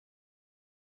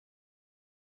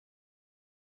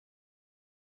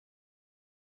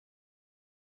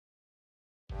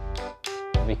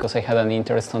because I had an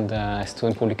interest on the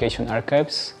student publication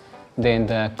archives. Then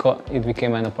it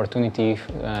became an opportunity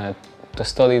to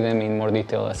study them in more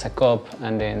detail as a co-op,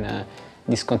 and then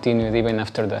this continued even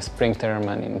after the spring term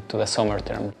and into the summer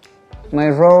term. My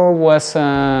role was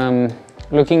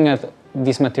looking at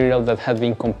this material that had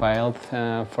been compiled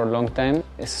for a long time,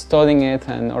 studying it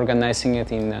and organizing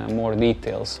it in more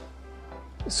details.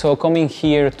 So coming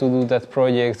here to do that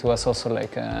project was also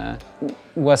like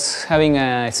was having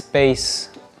a space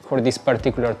for this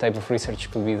particular type of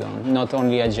research could be done. Not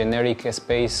only a generic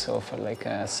space of like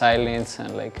silence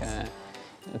and like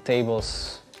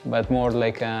tables, but more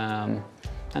like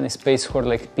a space where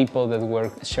like people that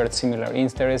shared similar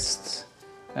interests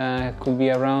could be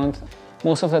around.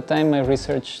 Most of the time my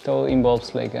research though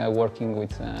involves like working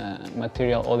with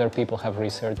material other people have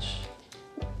researched.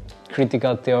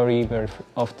 Critical theory very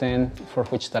often, for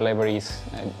which the library is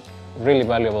a really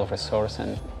valuable resource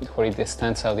and where it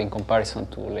stands out in comparison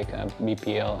to like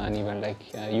BPL and even like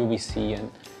UBC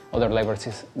and other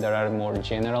libraries that are more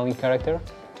general in character.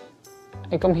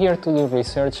 I come here to do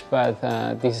research, but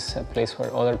this is a place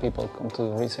where other people come to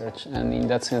do research, and in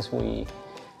that sense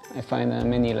I find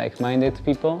many like-minded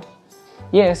people.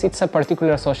 Yes, it's a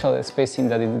particular social space in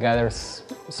that it gathers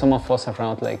some of us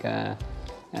around like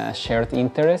shared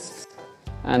interests,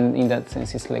 and in that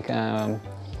sense it's like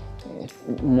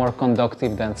more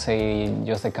conductive than say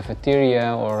just the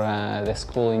cafeteria or the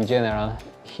school in general.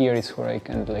 Here is where I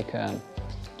can like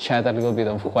chat a little bit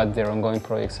of what their ongoing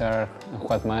projects are, and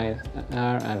what mine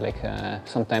are, and like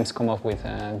sometimes come up with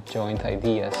joint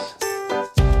ideas.